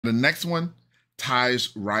The next one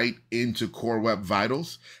ties right into Core Web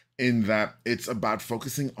Vitals in that it's about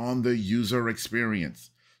focusing on the user experience.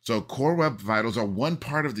 So Core Web Vitals are one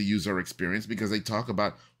part of the user experience because they talk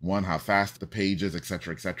about one, how fast the page is,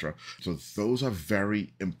 etc., etc. So those are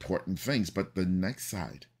very important things. But the next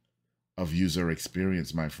side of user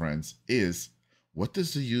experience, my friends, is what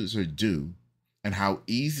does the user do and how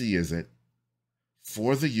easy is it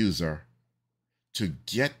for the user to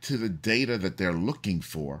get to the data that they're looking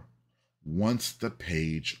for once the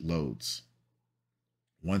page loads.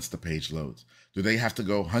 Once the page loads, do they have to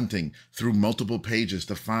go hunting through multiple pages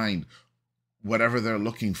to find whatever they're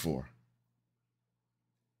looking for?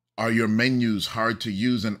 Are your menus hard to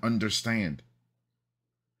use and understand?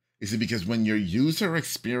 Is it because when your user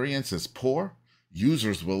experience is poor,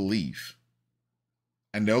 users will leave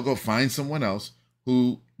and they'll go find someone else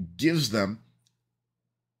who gives them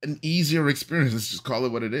an easier experience? Let's just call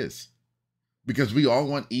it what it is. Because we all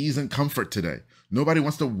want ease and comfort today. Nobody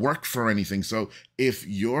wants to work for anything. So if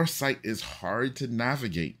your site is hard to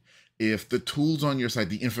navigate, if the tools on your site,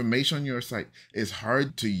 the information on your site is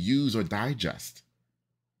hard to use or digest,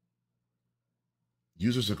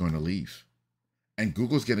 users are going to leave. And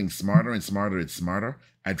Google's getting smarter and smarter and smarter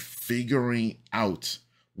at figuring out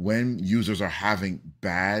when users are having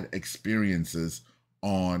bad experiences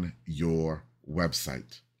on your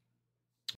website.